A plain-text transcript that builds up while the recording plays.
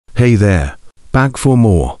Hey there, back for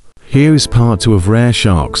more. Here is part 2 of rare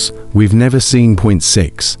sharks we've never seen. Point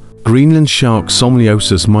 6. Greenland Shark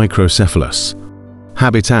Somniosus microcephalus.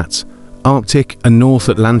 Habitat: Arctic and North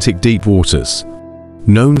Atlantic deep waters.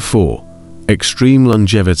 Known for extreme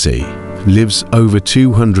longevity, lives over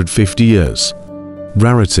 250 years.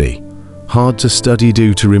 Rarity: hard to study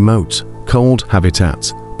due to remote, cold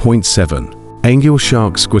habitat. Point 7.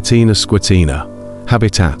 Angelshark squatina.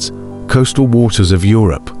 Habitat: coastal waters of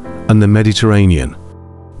Europe and the Mediterranean.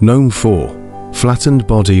 Known for flattened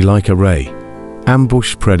body like a ray,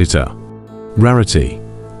 ambush predator. Rarity: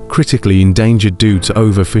 critically endangered due to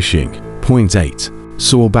overfishing. Point 8.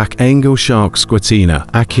 Sawback Angelshark squatina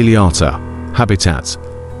aculeata. Habitat: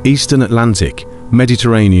 Eastern Atlantic,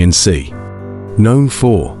 Mediterranean Sea. Known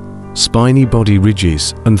for spiny body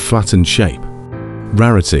ridges and flattened shape.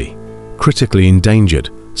 Rarity: critically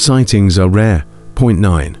endangered, sightings are rare. Point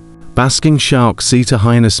 9. Basking Shark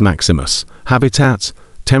Cetarhinus maximus. Habitat: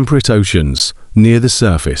 temperate oceans, near the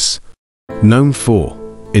surface. Known for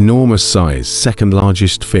enormous size, second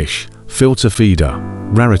largest fish, filter feeder.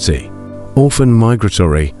 Rarity: often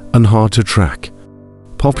migratory and hard to track.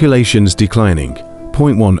 Populations declining.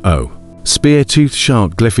 Point 10. Speartooth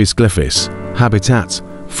Shark glyphis. Habitat: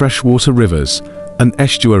 freshwater rivers and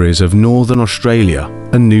estuaries of northern Australia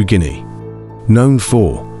and New Guinea. Known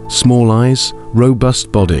for small eyes,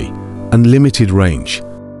 robust body, and limited range.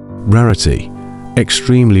 Rarity: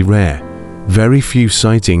 extremely rare, very few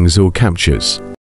sightings or captures.